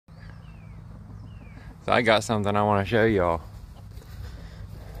So I got something I want to show y'all.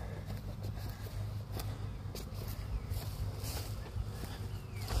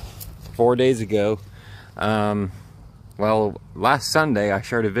 Four days ago, well, last Sunday I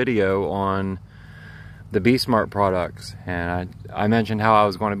shared a video on the Bee Smart products, and I mentioned how I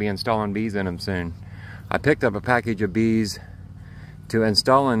was going to be installing bees in them soon. I picked up a package of bees to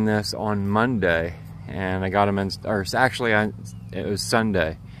install in this on Monday, and I got them it was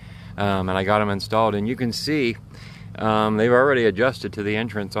Sunday, and I got them installed, and you can see they've already adjusted to the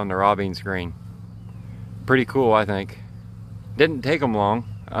entrance on the robbing screen. Pretty cool, I think. Didn't take them long.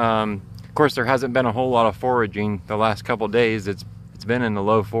 Of course, there hasn't been a whole lot of foraging the last couple days. It's been in the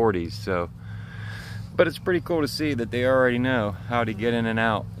low 40s, so. But it's pretty cool to see that they already know how to get in and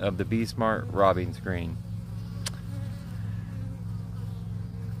out of the Bee Smart robbing screen.